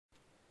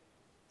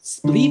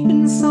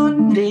Spleefin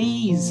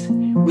Sundays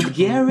with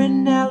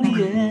Garen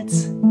Elliott.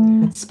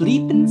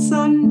 Spleefin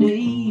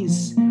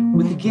Sundays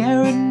with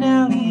Garen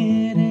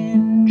Elliott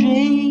and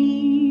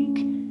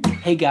Jake.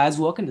 Hey guys,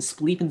 welcome to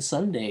Spleefin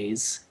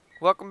Sundays.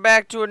 Welcome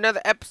back to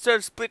another episode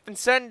of Spleefin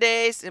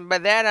Sundays, and by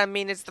that I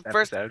mean it's the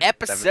first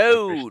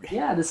episode.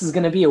 Yeah, this is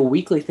going to be a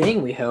weekly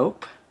thing, we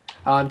hope.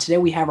 Today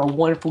we have our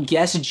wonderful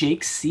guest,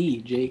 Jake C.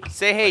 Jake.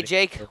 Say hey,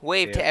 Jake.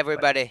 Wave to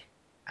everybody.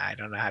 I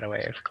don't know how to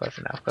wave. Close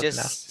enough.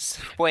 Just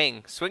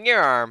swing your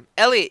arm.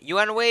 Elliot, you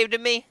want to wave to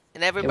me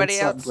and everybody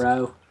Hey, what's else? up,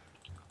 bro?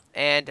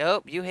 And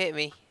oh, you hit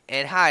me.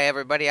 And hi,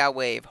 everybody. I'll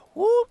wave.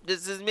 Whoop!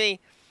 This is me.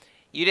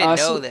 You didn't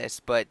know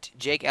this, but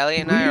Jake,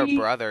 Elliot, and I are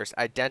brothers,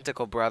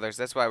 identical brothers.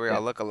 That's why we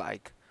all look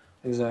alike.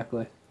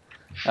 Exactly.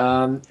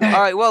 All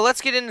right, well, let's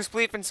get into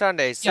Spleefin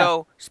Sundays.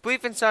 So,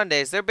 Spleefin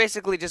Sundays, they're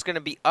basically just going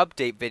to be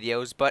update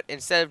videos, but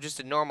instead of just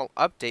a normal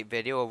update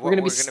video of what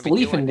we're going to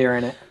be doing.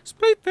 During it.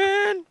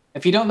 Spleefin!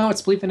 If you don't know what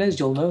Spleefin is,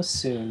 you'll know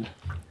soon.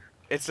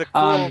 It's a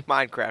cool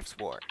Minecraft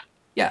sport.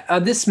 Yeah,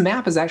 this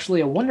map is actually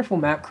a wonderful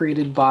map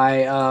created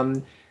by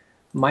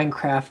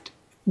Minecraft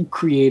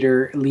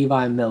creator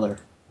Levi Miller.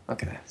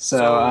 Okay,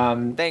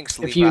 so thanks,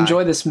 Levi. If you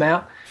enjoy this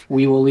map,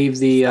 we will leave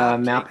the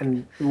map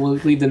and we'll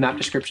leave the map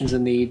descriptions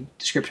in the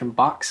description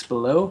box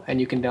below, and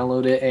you can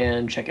download it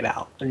and check it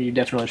out. And you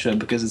definitely should,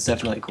 because it's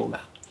definitely a cool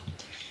map.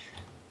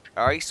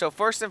 All right, so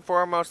first and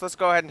foremost, let's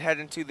go ahead and head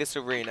into this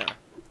arena.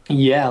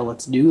 Yeah,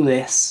 let's do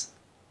this.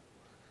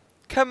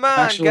 Come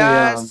on,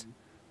 guys.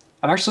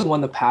 I've actually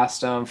won the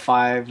past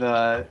 5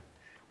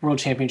 World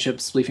Championship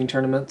Spleefing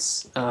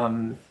tournaments.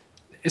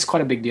 It's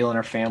quite a big deal in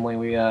our family.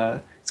 We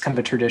it's kind of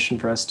a tradition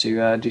for us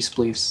to do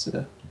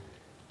spleefs.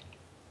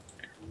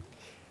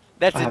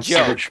 That's a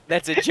joke.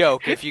 That's a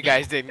joke. If you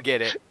guys didn't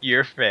get it,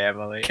 your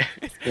family.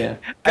 Yeah,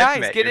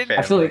 guys, get it.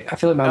 I feel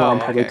like my mom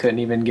probably couldn't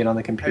even get on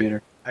the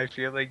computer. I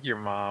feel like your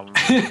mom.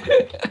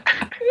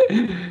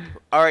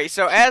 All right,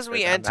 so as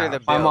we enter the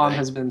building, my mom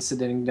has been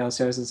sitting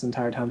downstairs this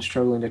entire time,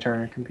 struggling to turn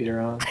her computer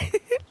on.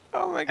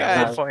 Oh my god!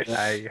 At one point,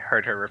 I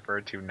heard her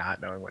refer to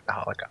not knowing what the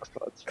Holocaust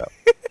was. So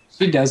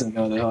she doesn't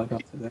know the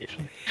Holocaust is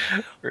actually.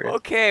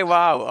 Okay,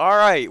 wow. All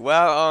right.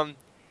 Well,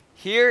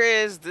 here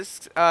is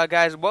this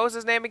guys. What was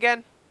his name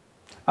again?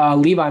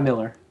 Levi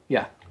Miller.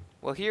 Yeah.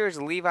 Well,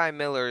 here's Levi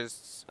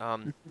Miller's.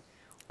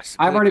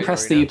 I've already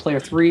pressed the player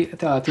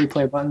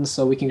 3-player buttons,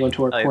 so we can go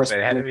into our course.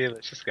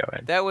 Let's just go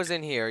in. That was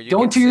in here.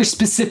 Go into your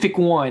specific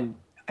one.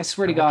 I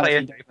swear to God.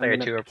 Player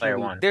 2 or player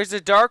 1. There's a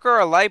dark or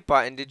a light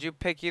button. Did you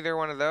pick either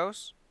one of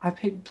those? I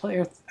picked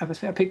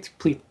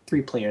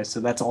 3 players, so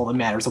that's all that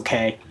matters.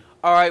 Okay.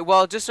 All right.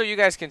 Well, just so you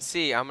guys can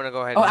see, I'm gonna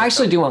go ahead. Oh, I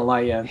actually do want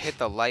light. Yeah. Hit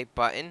the light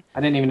button.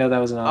 I didn't even know that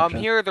was an option.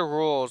 Here are the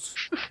rules.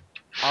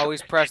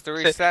 Always press the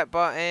reset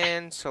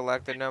button.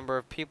 Select the number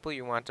of people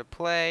you want to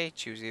play.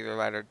 Choose either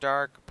light or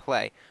dark.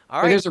 Play.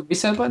 All right. There's a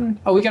reset button?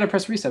 Oh, we gotta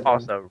press reset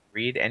button. Also,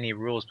 read any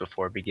rules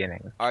before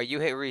beginning. All right, you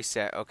hit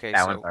reset. Okay,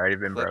 that so one's already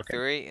been click broken.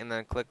 3 and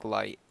then click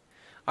light.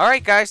 All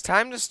right, guys,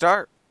 time to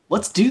start.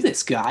 Let's do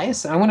this,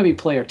 guys. I want to be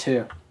player 2.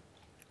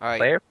 All right.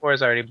 Player 4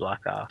 is already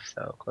blocked off,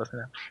 so close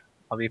enough.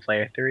 I'll be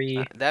player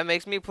 3. That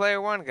makes me player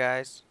 1,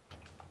 guys.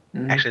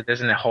 Actually,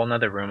 there's a whole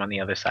nother room on the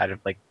other side of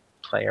like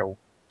player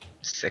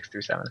 6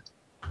 through 7.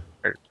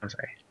 Or, I'm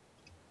sorry,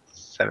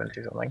 7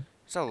 through something.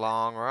 It's a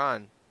long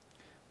run.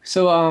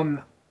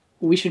 So,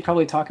 we should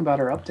probably talk about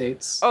our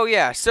updates. Oh,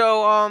 yeah.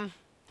 So,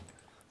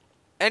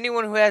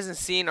 anyone who hasn't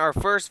seen our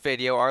first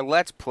video, our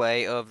Let's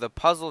Play of the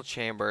Puzzle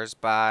Chambers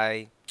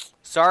by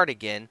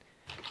Sardigan,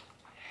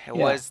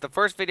 was the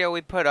first video we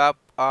put up.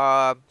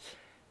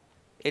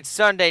 It's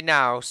Sunday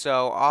now,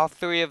 so all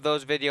 3 of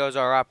those videos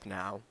are up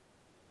now.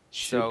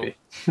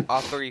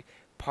 All 3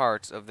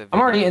 parts of the video.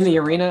 I'm already in the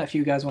arena if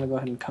you guys want to go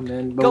ahead and come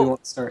in, but we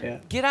won't start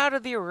yet. Get out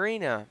of the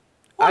arena.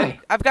 Why?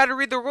 I've got to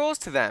read the rules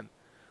to them.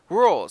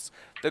 Rules.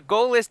 The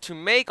goal is to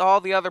make all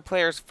the other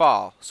players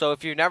fall. So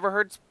if you've never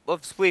heard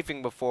of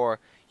spleefing before,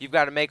 you've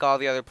got to make all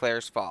the other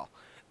players fall.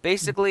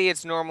 Basically,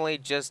 it's normally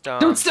just...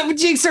 Don't stop!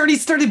 Jake's already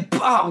started...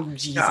 Oh,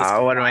 Jesus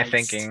Oh, what am I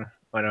thinking?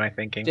 What am I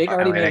thinking? Jake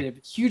already made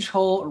a huge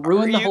hole,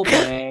 ruined the whole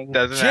thing.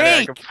 Doesn't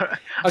Jake! matter.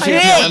 Okay,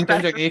 Jake!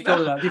 I'm joking. He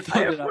filled it up. He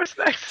filled it up.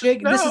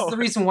 Jake, this is the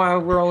reason why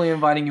we're only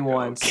inviting you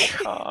once.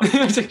 All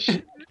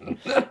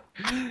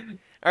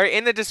right,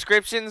 in the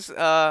descriptions,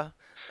 I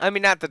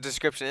mean, not the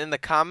description, in the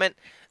comment,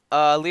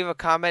 leave a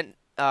comment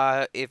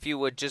if you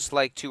would just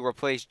like to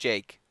replace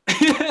Jake.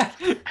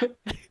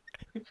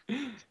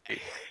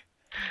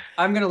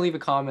 I'm going to leave a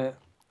comment.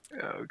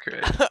 Oh,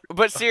 great.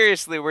 But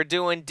seriously, we're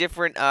doing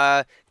different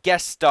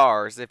guest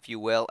stars, if you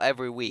will,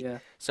 every week. Yeah.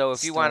 So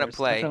if you want to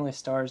play... Definitely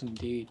stars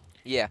indeed.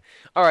 Yeah.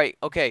 All right,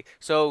 okay.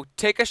 So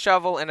take a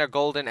shovel and a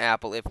golden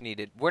apple if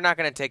needed. We're not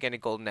going to take any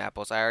golden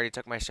apples. I already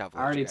took my shovel.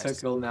 I already took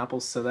golden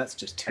apples, so that's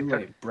just too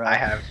late, bro. I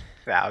have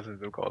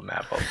thousands of golden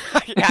apples.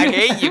 I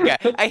hate you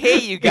guys. I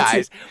hate you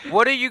guys.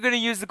 What are you going to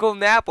use the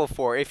golden apple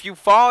for? If you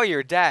fall,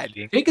 you're dead.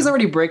 Jake is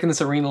already breaking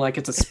this arena like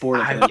it's a sport.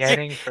 I'm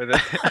getting for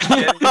the...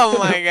 Oh,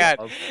 my God.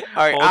 All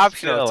right,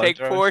 optional. Take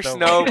 4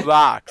 snow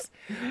blocks.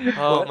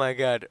 Oh, my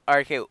God. All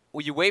right, okay.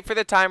 Will you wait for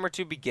the timer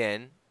to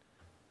begin?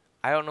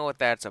 I don't know what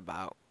that's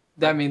about.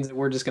 That means that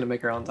we're just gonna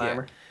make our own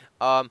timer.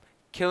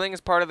 Killing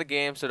is part of the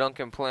game, so don't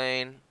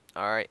complain.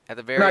 All right, at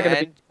the We're very not gonna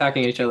be end,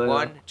 attacking each other.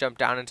 one, jump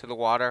down into the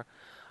water.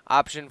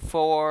 Option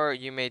 4,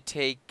 you may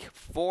take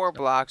 4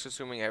 blocks,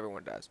 assuming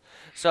everyone does.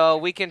 So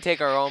we can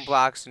take our own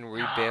blocks and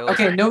rebuild.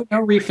 Okay, no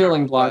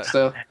refilling blocks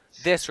though.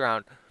 This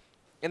round.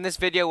 In this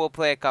video, we'll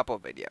play a couple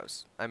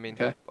videos. I mean,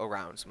 Okay.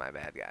 rounds, my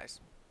bad, guys.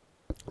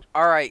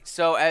 All right,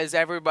 so as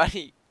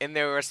everybody in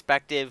their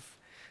respective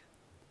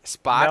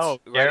spots.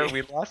 No, Garrett,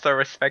 we lost our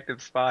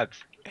respective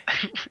spots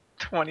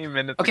 20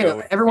 minutes ago.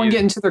 Okay, everyone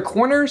get into their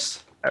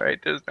corners. All right,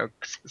 there's no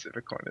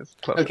specific corners.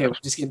 Close Okay, enough.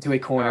 we'll just get into a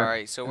corner. All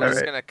right, so we're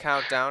just gonna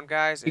count down,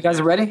 guys. You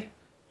guys ready?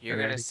 You're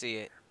Ready. gonna see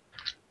it.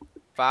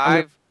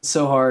 5,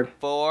 So hard.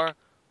 4,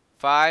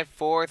 5,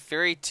 4,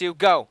 3, 2,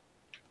 go.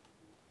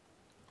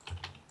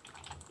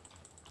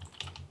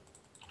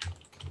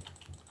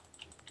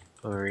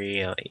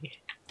 Really?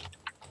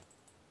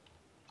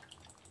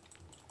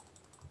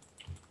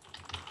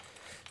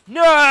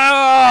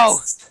 No!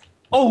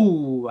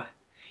 Oh,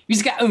 you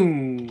just got.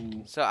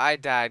 So I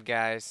died,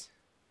 guys.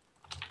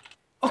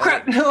 Oh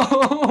crap!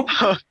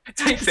 No.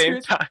 Take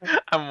Same serious- time.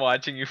 I'm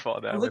watching you fall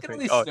down. Look with at all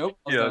me. these Oh, snowballs.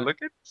 yeah, on. look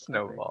at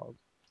snowballs.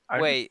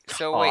 I Wait, just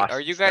so wait, tossed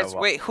are you guys?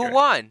 snowballs Wait, who here.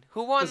 won?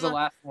 Who won? Was the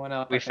last one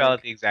up? We I fell at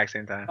think. the exact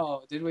same time.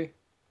 Oh, did we?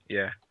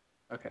 Yeah.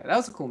 Okay, that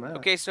was a cool match.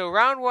 Okay, so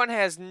round 1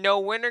 has no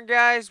winner,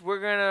 guys. We're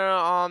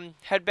gonna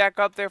head back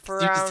up there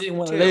for You just round didn't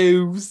want to 2.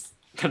 lose.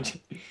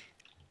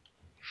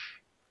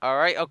 All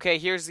right, okay,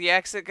 here's the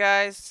exit,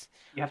 guys.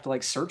 You have to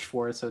like search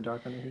for it. It's so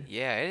dark under here.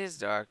 Yeah, it is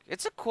dark.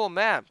 It's a cool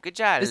map. Good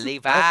job, This is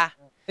Levi. dark.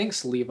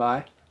 Thanks,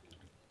 Levi.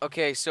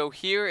 Okay, so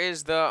here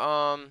is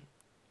the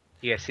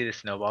You guys see the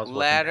snowballs? looking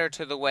ladder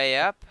to the way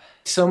up.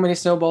 So many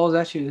snowballs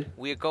at you.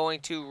 We're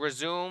going to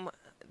resume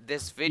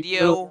this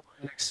video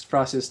Next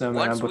process, no man.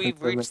 once I'm looking we've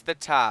for them. reached the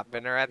top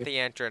and are at the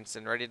entrance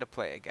and ready to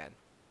play again.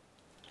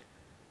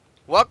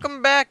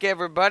 Welcome back,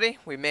 everybody.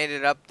 We made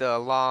it up the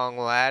long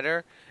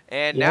ladder,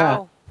 and Yeah.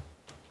 now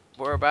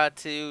we're about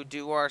to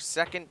do our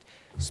second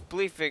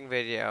spleefing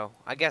video.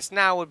 I guess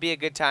now would be a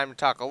good time to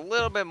talk a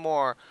little bit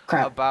more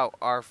Crap. about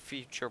our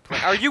future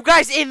plan. Are you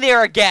guys in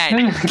there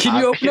again? Can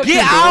you open up Get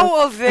your door?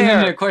 out of And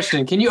then there! a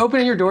question. Can you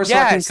open your door so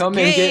I can Yes, come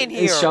and get get in a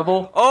here.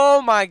 shovel?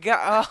 Oh my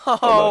god!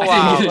 Oh I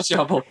wow! need a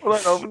shovel. Hold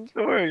on, open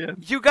the door again.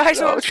 You guys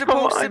No, aren't come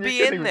supposed on, to be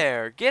you're kidding in me.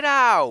 there. Get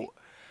out!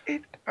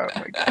 Oh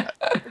my god.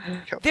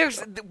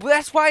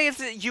 That's why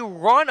it's you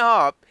run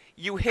up,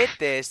 you hit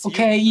this.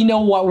 Okay, you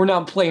know what? We're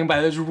not playing by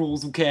those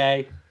rules,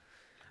 okay?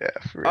 Yeah,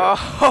 for real.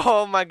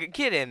 Oh my god!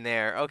 Get in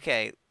there.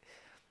 Okay.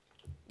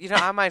 You know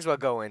I might as well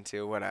go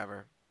into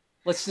whatever.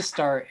 Let's just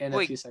start in a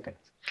Wait. few seconds.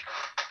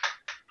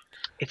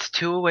 It's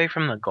 2 away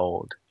from the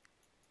gold.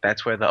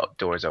 That's where the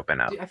doors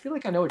open up. Dude, I feel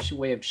like I know a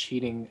way of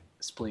cheating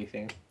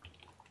spleefing.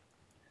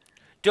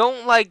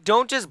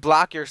 Don't just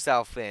block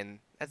yourself in.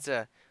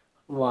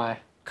 Why?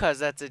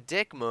 That's a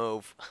dick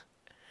move.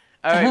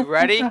 All right,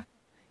 ready?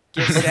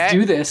 Get Let's set.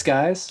 do this,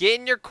 guys. Get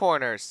in your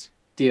corners.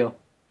 Deal.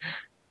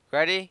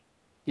 Ready?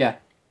 Yeah.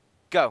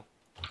 Go.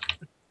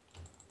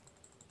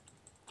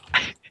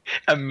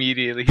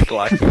 Immediately he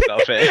blocks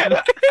himself in.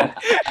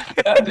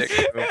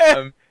 Dick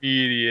move.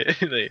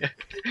 Immediately.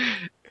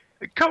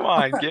 Come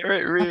on,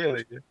 Garrett,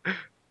 really.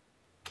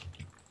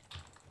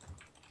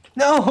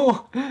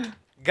 No!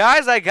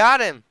 Guys, I got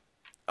him.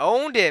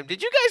 Owned him.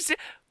 Did you guys see?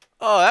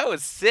 Oh, that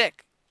was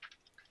sick.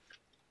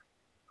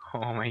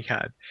 Oh my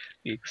god.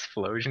 The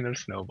explosion of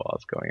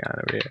snowballs going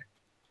on over here.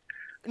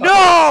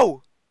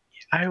 No!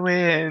 I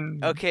win.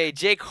 Okay,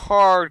 Jake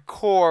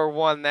Hardcore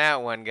won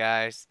that one,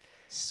 guys.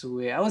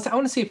 Sweet. I want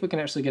to see if we can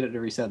actually get it to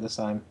reset this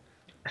time.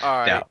 All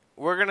right, Yeah.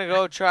 we're gonna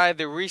go try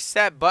the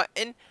reset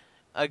button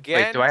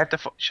again. Wait, do I have to?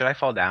 Should I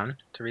fall down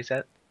to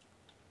reset?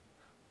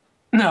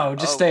 No,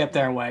 just Oh. stay up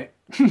there and wait.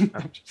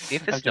 See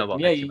if the I'm snowball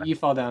joking. Yeah, makes it you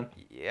fall down.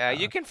 Yeah,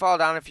 you can fall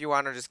down if you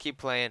want, or just keep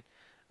playing.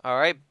 All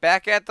right,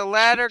 back at the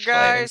ladder, Keep playing.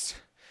 guys.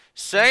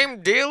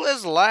 Same deal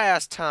as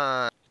last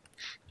time.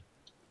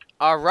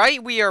 All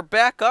right, we are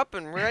back up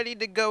and ready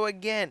to go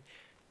again.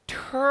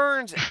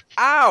 Turns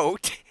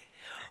out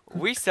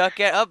we suck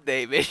at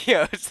update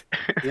videos.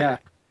 Yeah.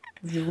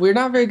 We're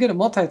not very good at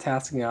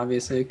multitasking,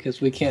 obviously, because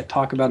we can't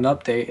talk about an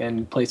update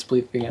and play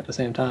spleefing at the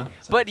same time.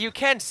 So. But you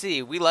can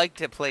see we like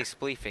to play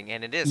spleefing,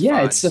 and it is yeah,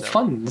 fun. it's so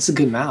fun. It's a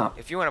good map.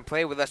 If you want to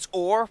play with us,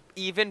 or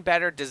even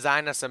better,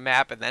 design us a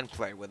map and then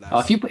play with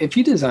us. If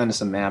you design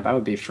us a map, I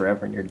would be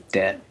forever in your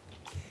debt.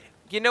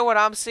 You know what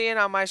I'm seeing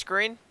on my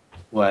screen?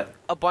 What?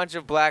 A bunch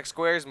of black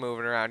squares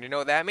moving around. You know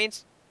what that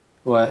means?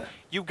 What?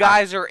 You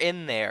guys are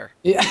in there.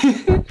 Yeah.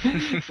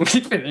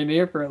 We've been in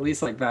here for at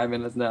least like 5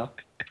 minutes now.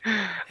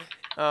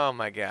 Oh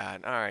my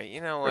god. All right.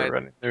 You know We're what?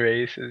 running the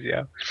races,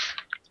 yeah.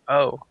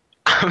 Oh,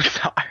 I'm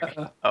sorry.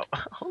 Uh-oh.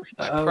 Oh,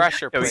 Uh-oh.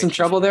 Pressure Yeah, we- plate. Some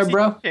trouble there, he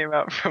bro? came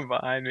out from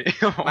behind me.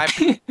 My-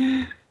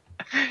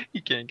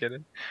 You can't get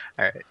it.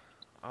 All right.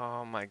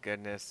 Oh my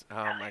goodness.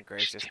 Oh my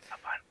gracious. Get up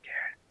on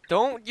Garrett.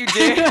 Don't you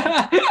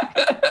dare.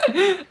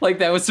 Like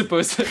that was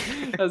supposed to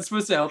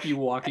help you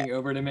walking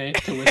over to me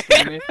to whisper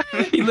to me.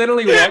 He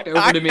literally walked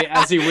over to me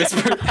as he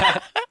whispered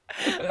that.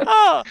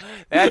 Oh,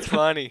 that's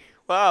funny.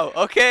 Wow.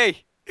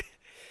 Okay.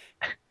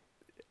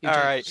 Here, All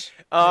Jake, right. shh.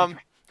 Come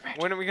here,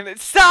 When are we gonna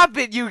stop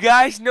it, you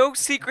guys? No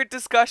secret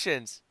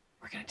discussions.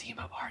 we're gonna team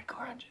up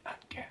hardcore on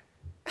Garrett.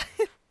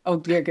 Oh,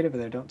 Garrett, get over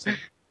there. Don't say.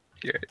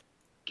 Garrett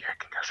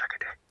can go suck a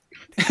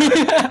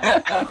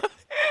dick.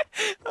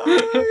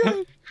 Oh my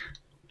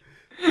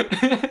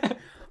god.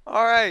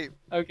 All right.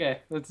 Okay,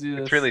 let's do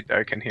this. It's really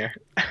dark in here.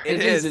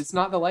 It is. It's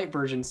not the light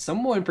version.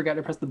 Someone forgot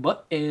to press the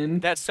button.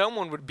 That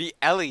someone would be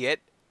Elliot.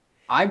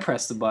 I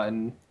pressed the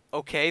button.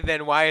 Okay,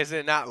 then why is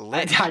it not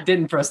lit? I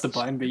didn't press the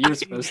button, but you were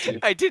supposed to.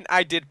 I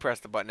did press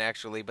the button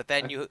actually, but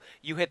then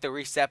you hit the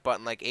reset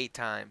button like 8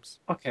 times.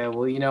 Okay,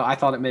 well, I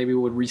thought it maybe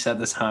would reset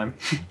this time.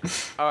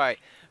 All right,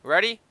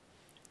 ready?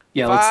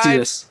 Yeah, let's do 5,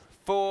 this.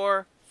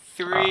 4,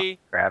 3, Oh,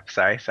 crap.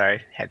 Sorry.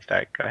 Head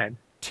start. Go ahead.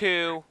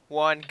 2,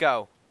 1,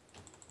 go.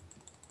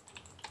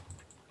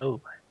 Oh,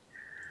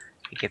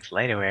 it gets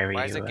lighter wherever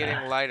Why you. is it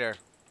getting lighter?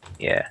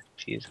 Yeah,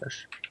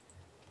 Jesus.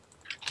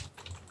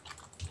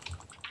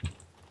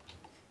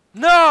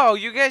 No,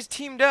 you guys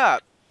teamed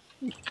up.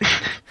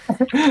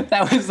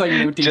 That was like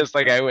no team. Just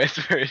like I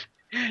whispered.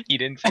 You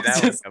didn't see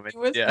that one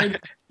coming. Yeah.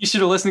 You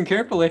should have listened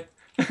carefully.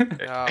 Oh my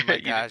You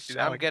didn't gosh, see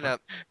that I'm one gonna.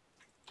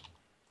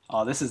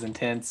 Oh, this is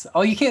intense.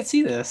 Oh, you can't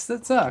see this.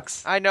 That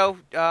sucks. I know.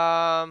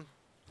 Dun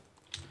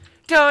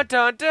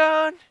dun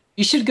dun.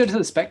 You should go to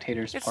the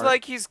spectators It's part.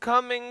 like he's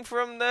coming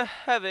from the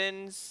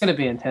heavens. It's gonna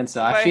be intense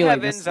though. By I feel like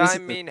heavens, this I is the-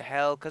 mean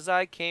hell, 'cause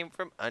I came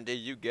from under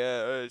you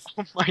guys.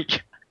 Oh my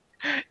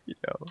god.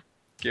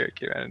 Garrett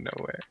came out of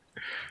nowhere.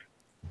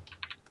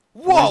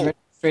 Whoa!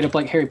 straight up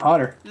like Harry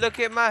Potter. Look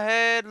at my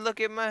head, look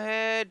at my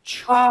head.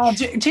 Oh,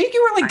 Jake,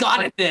 you really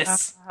got at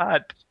this.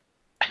 God.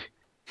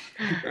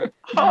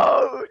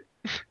 Oh.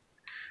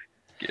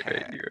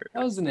 Garrett,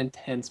 That was an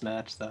intense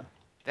match though.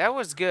 That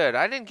was good.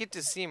 I didn't get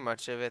to see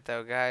much of it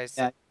though, guys.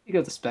 Yeah, you go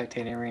to the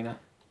spectating arena.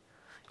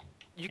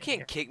 You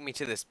can't kick me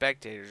to the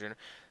spectators. Yeah,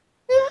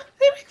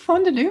 they make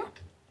fun to do.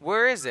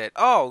 Where is it?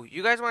 Oh,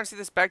 you guys want to see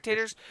the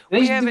spectators?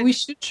 We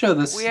should show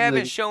this. We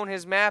haven't shown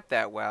his map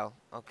that well.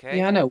 Okay.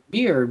 Yeah, I know.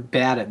 We are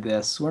bad at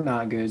this. We're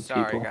not good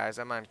Sorry, people. guys.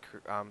 I'm on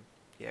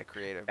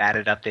creative. bad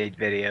at update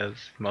videos,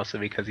 mostly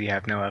because you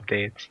have no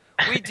updates.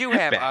 We do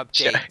have Bad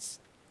updates.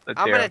 Let's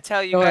I'm hear gonna 'em.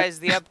 tell you guys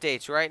the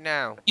updates right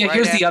now. Yeah, Right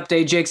here's af- the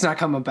update. Jake's not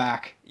coming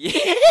back. Yeah.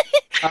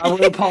 I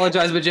will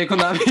apologize, but Jake will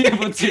not be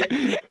able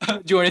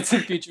to join in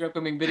some future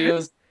upcoming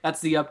videos.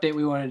 That's the update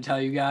we wanted to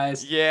tell you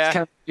guys. Yeah. It's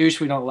kind of douche.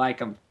 We don't like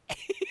him.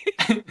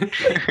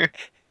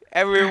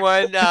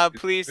 Everyone,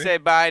 please say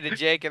bye to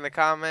Jake in the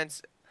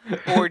comments,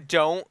 or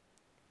don't.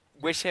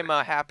 Wish him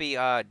a happy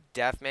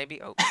death,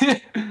 maybe. Oh,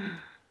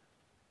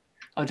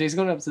 Oh, Jake's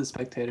going up to the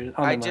spectators.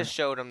 Oh, I never just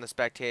showed him the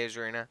spectators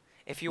arena.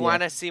 If you Yeah.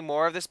 want to see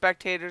more of the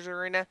spectators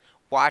arena,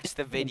 watch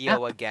the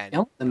video again.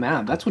 mind. The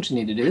map. That's what you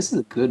need to do. This is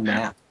a good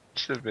map.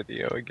 Watch the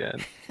video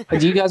again.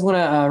 Do you guys want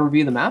to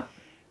review the map?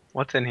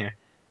 What's in here?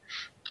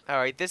 All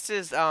right, this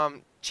is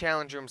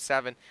challenge room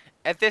 7.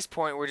 At this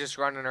point, we're just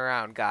running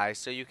around, guys,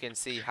 so you can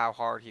see how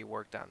hard he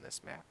worked on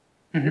this map.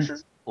 This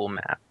is a cool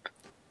map.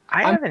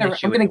 I I'm have an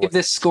issue gonna with give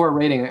this score a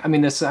rating. I'm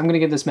gonna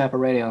give this map a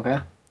rating. Okay.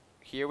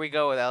 Here we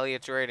go with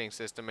Elliot's rating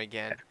system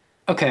again.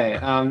 Okay.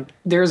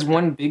 There's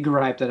one big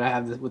gripe that I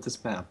have with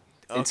this map.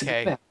 It's a good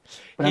Okay. map,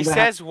 but He I'm gonna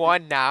says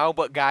one now,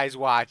 but guys,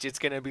 watch. It's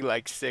going to be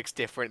like 6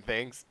 different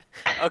things.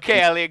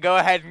 Okay, Elliot, go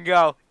ahead and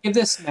go. give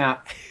this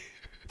map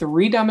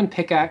 3 diamond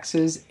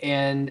pickaxes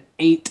and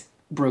 8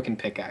 broken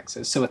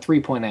pickaxes, so a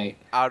 3.8.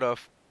 Out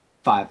of...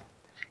 5.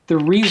 The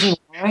reason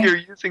why. You're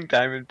using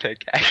diamond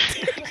pickaxe.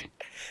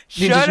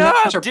 Dude, Shut did you not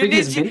watch up! our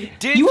previous Didn't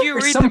video? you were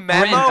read some the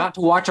brand memo? not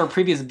to watch our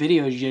previous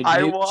videos, you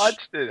I douche.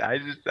 watched it. I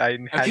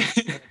had.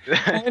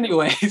 Okay.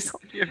 Anyways,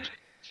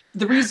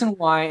 the reason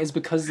why is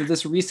because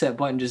this reset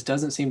button just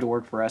doesn't seem to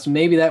work for us.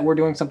 Maybe that we're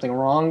doing something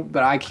wrong,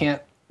 but I can't,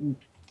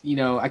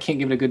 I can't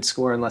give it a good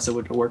score unless it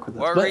would work with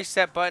us. What But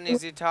reset button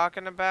is he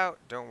talking about?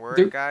 Don't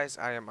worry, The- guys.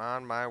 I am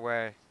on my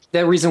way.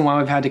 that reason why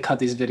we've had to cut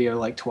this video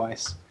like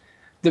twice.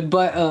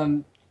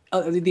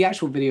 The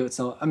actual video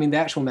itself, the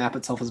actual map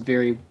itself is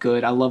very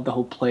good. I love the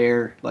whole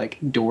player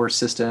door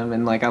system,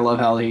 and I love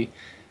how he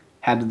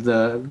had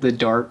the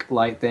dark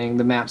light thing.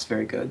 The map's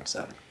very good.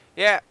 So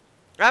Yeah,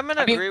 I'm going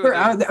to agree with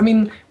we're,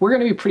 you. we're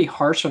gonna be pretty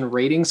harsh on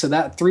rating, so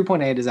that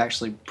 3.8 is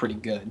actually pretty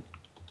good.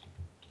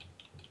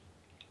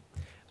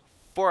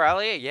 For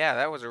Elliot, yeah,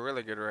 that was a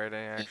really good rating,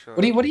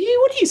 actually. What do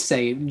you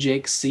say,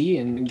 Jake C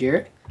and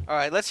Garrett? All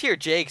right, let's hear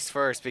Jake's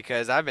first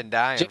because I've been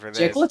dying for this.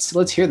 Jake,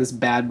 let's hear this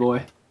bad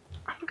boy.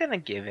 I'm gonna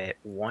give it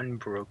 1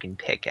 broken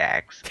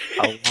pickaxe.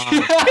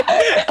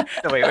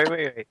 No,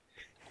 wait.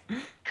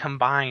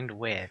 Combined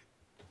with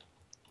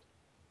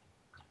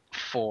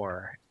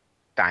 4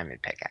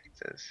 diamond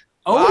pickaxes.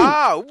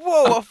 Oh,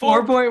 whoa, a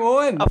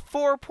 4.1. A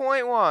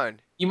 4.1.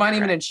 You might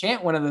even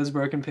enchant one of those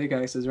broken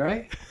pickaxes,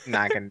 right?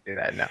 Not gonna do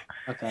that, no.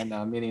 Okay,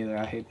 no, me neither.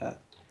 I hate that.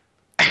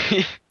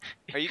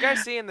 Are you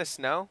guys seeing the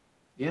snow?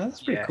 Yeah,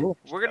 that's pretty Yeah. cool.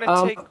 We're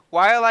gonna take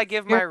while I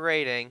give my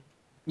rating.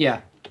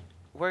 Yeah.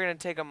 We're gonna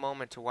take a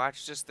moment to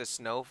watch just the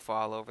snow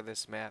fall over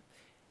this map.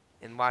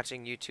 and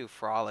watching you two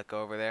frolic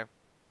over there.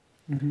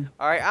 Mm-hmm.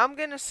 All right, I'm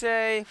gonna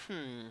say,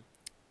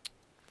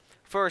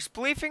 for a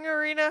Spleefing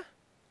Arena.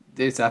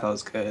 Dude, I thought it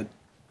was good.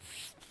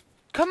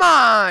 Come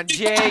on,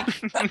 Jake.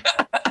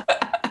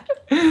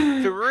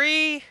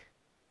 3,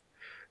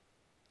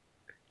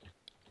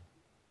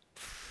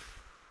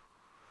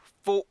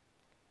 4,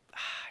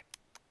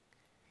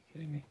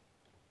 Kidding me?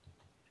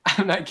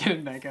 I'm not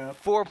getting back up.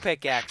 4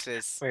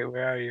 pickaxes. Wait,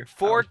 where are you?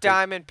 4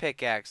 diamond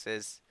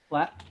pickaxes.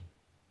 Flat.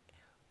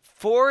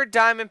 4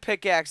 diamond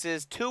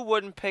pickaxes, 2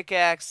 wooden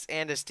pickaxe,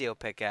 and a steel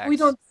pickaxe. We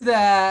don't do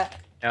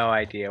that. No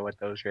idea what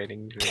those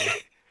ratings are.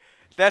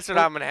 That's what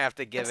I'm gonna have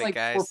to give It's it, like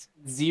guys.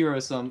 0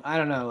 some. I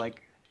don't know.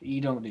 Like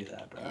you don't do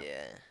that, bro.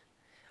 Yeah.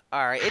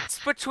 All right,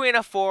 it's between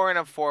a 4 and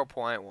a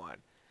 4.1.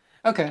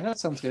 Okay, that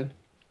sounds good.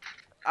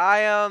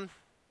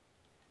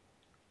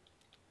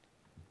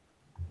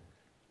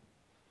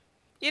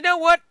 You know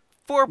what?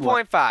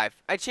 4.5.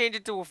 I changed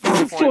it to a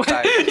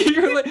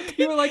 4.5.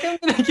 you were like, I'm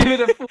gonna give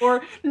it a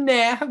 4.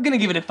 Nah, I'm gonna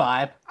give it a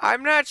 5.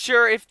 I'm not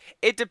sure if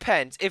it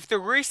depends. If the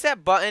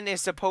reset button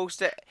is supposed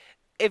to,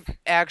 if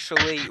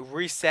actually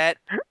reset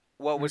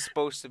what was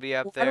supposed to be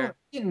up there. It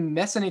didn't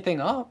mess anything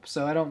up,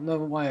 so I don't know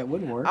why it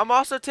wouldn't work. I'm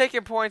also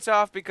taking points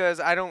off because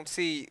I don't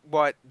see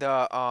what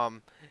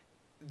the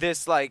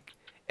this like.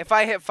 If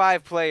I hit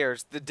 5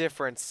 players, the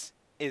difference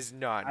is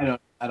none.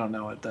 I don't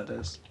know what that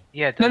is.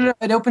 Yeah. No,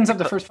 it opens up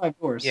the first 5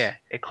 doors. Yeah,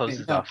 it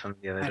closes no, off some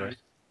of the other doors.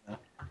 No.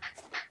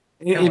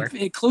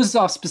 It closes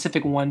off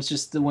specific ones,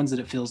 just the ones that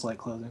it feels like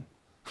closing.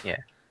 Yeah.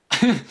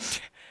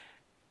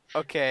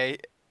 Okay.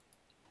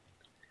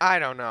 I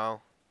don't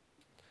know.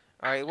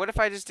 Alright, what if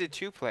I just did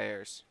 2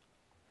 players?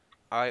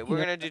 Alright, we're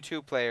gonna do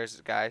 2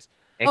 players, guys.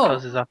 It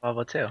closes off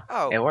level 2.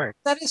 Oh. It works.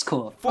 That is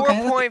cool.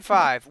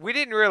 4.5. We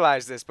didn't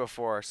realize this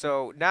before,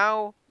 so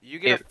now you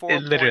get a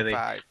 4.5. literally.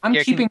 I'm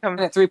Yeah, keeping it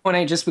at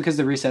 3.8 just because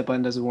the reset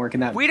button doesn't work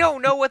in that. We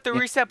don't know what the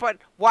reset button.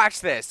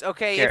 Watch this,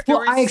 okay? Here. If the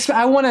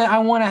Well, I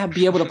wanna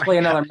be able to play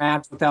another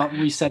match without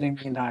resetting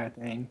the entire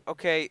thing.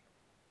 Okay.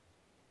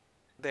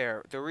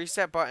 There, the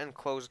reset button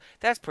closes.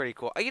 That's pretty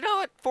cool. You know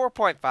what?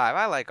 4.5.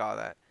 I like all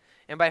that.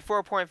 And by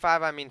 4.5,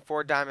 I mean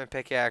 4 diamond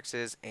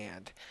pickaxes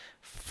and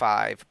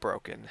 5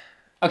 broken.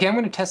 Okay, I'm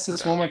gonna test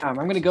this one more time.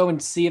 I'm gonna go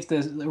and see if the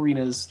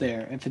arena's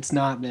there. If it's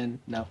not, then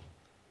no.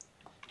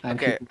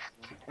 Okay,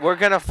 we're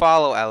gonna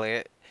follow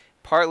Elliot,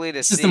 partly to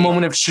This see. is the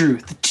moment of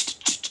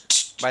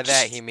truth. By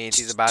that he means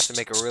he's about to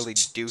make a really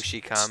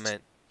douchey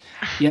comment.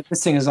 Yep,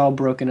 this thing is all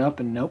broken up,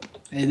 and nope,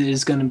 it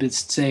is gonna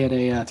stay at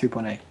a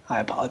 3.8. I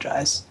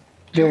apologize.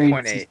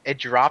 2.8. It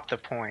dropped a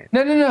point.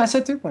 No. I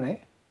said 3.8.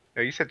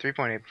 No, you said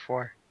 3.8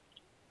 before.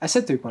 I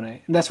said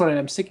 3.8, and that's what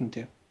I'm sticking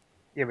to.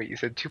 Yeah, but you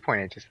said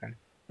 2.8 just then.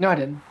 No, I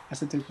didn't. I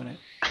said 3.8.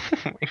 Oh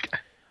my god.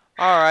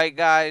 Alright,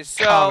 guys,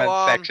 so.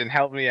 Comment section,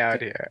 help me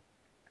out here.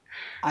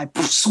 I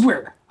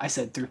swear I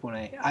said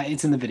 3.8.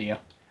 It's in the video.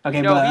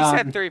 Okay, No, but he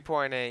said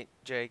 3.8,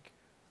 Jake.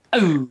 oh,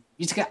 you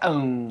just got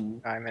oh.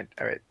 I meant,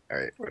 alright,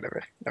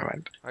 whatever. Never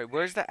mind. Alright,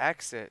 where's the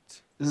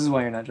exit? This is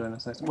why you're not joining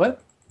us next.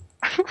 What?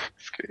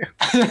 Screw you.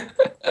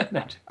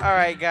 No.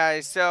 Alright,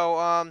 guys,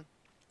 so,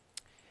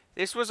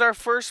 this was our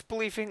first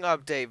Spleefing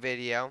update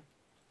video.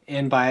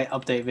 And by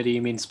update video,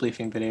 you mean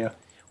spleefing video.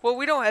 Well,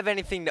 we don't have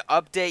anything to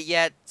update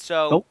yet,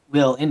 so. Oh,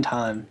 will in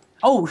time.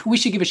 Oh, we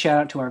should give a shout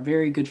out to our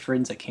very good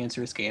friends at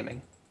Cancerous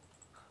Gaming.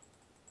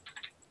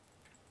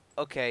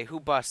 Okay, who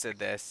busted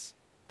this?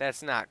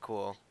 That's not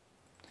cool.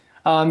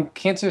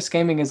 Cancerous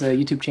Gaming is a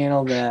YouTube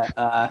channel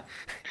that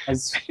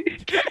has.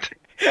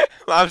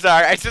 I'm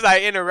sorry,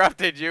 I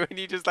interrupted you, and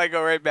you just like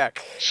go right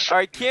back. All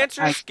right,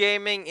 Cancerous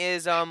Gaming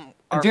is our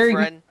very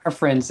friend. Good, our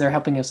friends. They're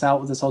helping us out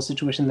with this whole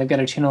situation. They've got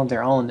a channel of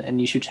their own,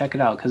 and you should check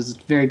it out because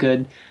it's very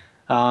good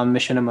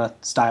machinima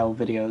style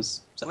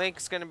videos. So.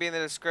 Link's gonna be in the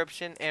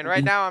description. And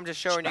right now, I'm just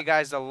showing you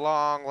guys the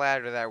long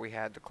ladder that we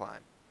had to climb.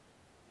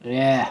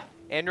 Yeah.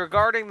 And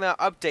regarding the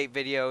update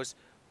videos,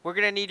 we're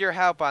gonna need your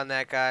help on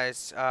that,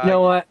 guys. You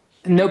know what?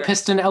 No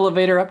piston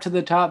elevator up to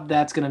the top.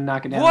 That's gonna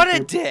knock it down. What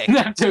a dick!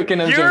 I'm joking.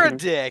 You're a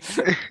dick.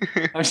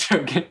 I'm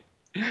joking.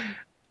 I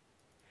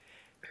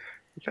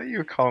thought you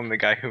were calling the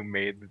guy who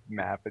made the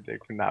map a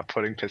dick for not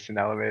putting piston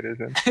elevators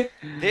in.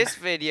 This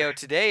video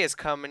today is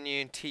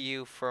coming to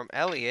you from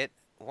Elliot.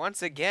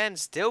 Once again,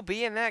 still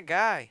being that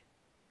guy.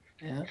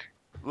 Yeah.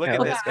 Look Yeah,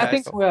 at this, guys. I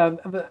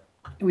think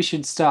we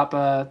should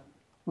stop.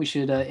 We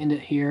should end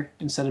it here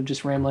instead of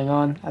just rambling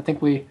on. I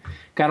think we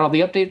got all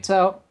the updates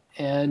out,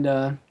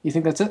 and you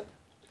think that's it?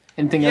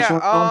 Anything else?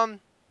 Yeah.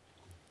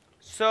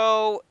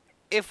 So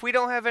if we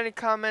don't have any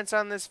comments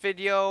on this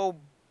video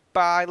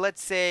by,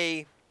 let's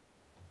say,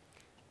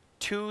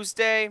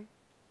 Tuesday,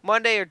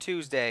 Monday or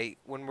Tuesday,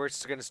 when we're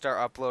gonna start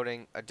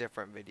uploading a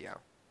different video.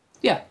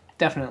 Yeah,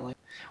 definitely.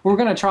 We're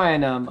gonna try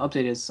and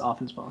update as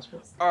often as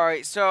possible. All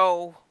right,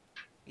 so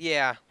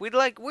yeah, we're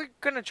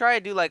gonna try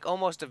to do like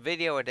almost a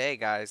video a day,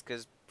 guys,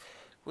 because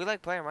we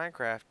like playing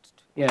Minecraft.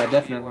 Yeah,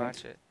 definitely.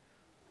 Watch it.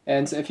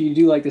 And so if you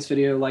do like this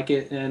video, like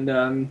it,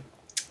 and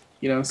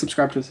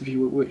subscribe to us if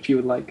you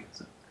would like.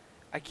 So.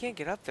 I can't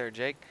get up there,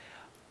 Jake.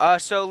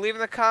 So leave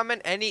in the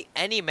comment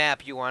any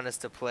map you want us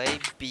to play,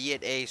 be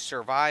it a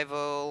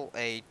survival,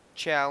 a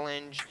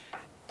challenge,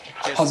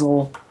 just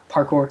Puzzle,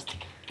 parkour.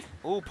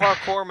 ooh,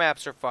 parkour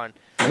maps are fun.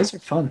 Those are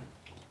fun.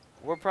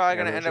 We're probably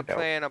Yeah, gonna those end are up dope.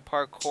 playing a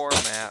parkour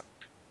map.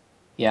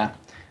 Yeah.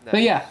 No.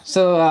 But yeah,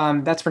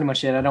 so that's pretty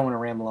much it. I don't want to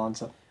ramble on,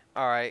 so.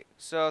 All right.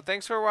 So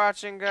thanks for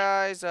watching,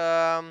 guys.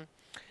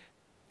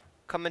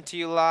 Coming to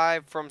you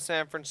live from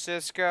San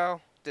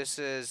Francisco. This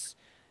is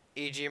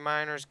EG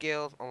Miners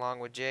Guild along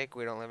with Jake.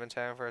 We don't live in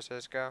San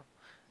Francisco.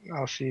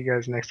 I'll see you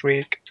guys next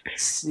week.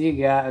 See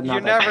you guys.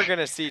 You're never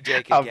gonna see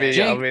Jake I'll again.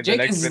 be- I'll be in the Jake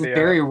next is video.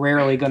 very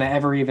rarely gonna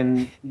ever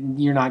even.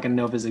 You're not gonna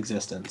know of his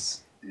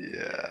existence.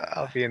 Yeah,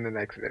 I'll be in the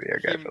next video,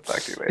 guys. He- I'll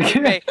talk to you He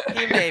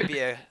later. may be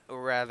a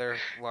rather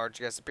large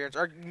guest appearance.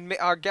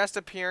 Our guest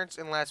appearance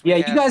in last Yeah,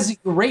 week. you guys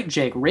rate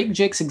Jake. Rate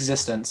Jake's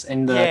existence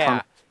in the Yeah.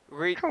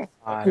 Come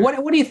on.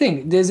 What do you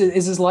think? Is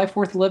his life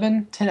worth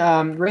living?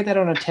 Rate that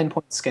on a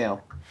 10-point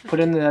scale. Put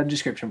it in the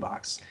description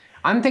box.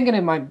 I'm thinking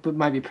it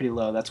might be pretty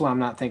low. That's why I'm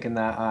not thinking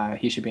that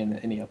he should be in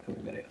any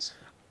upcoming videos.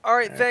 All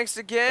right, thanks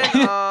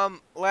again.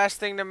 Last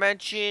thing to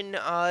mention,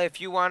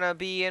 if you want to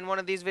be in one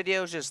of these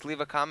videos, just leave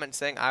a comment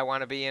saying I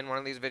want to be in one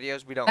of these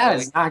videos. We don't That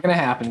really, is not gonna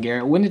happen,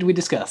 Garrett. When did we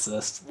discuss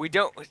this? we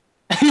don't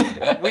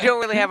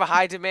really have a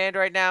high demand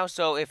right now.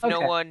 So if no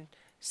Okay. one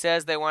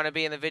says they want to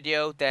be in the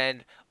video,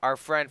 then our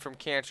friend from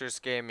Cancerous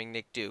Gaming,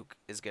 Nick Duke,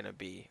 is gonna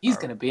be. He's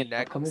our gonna be in the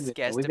next upcoming video.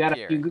 guest We've got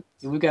appearance.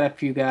 we've got a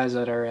few guys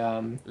that are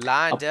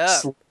Lined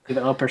up.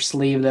 upper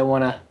sleeve that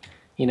want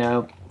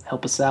to,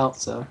 help us out.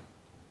 So.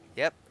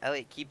 Yep,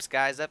 Elliot keeps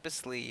guys up his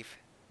sleeve.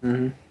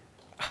 Mm-hmm.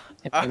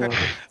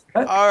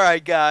 All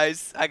right,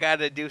 guys, I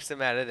gotta do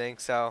some editing.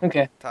 So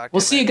Okay. talk to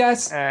We'll see you later.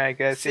 guys. Alright,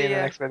 guys. See you in the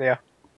ya. next video.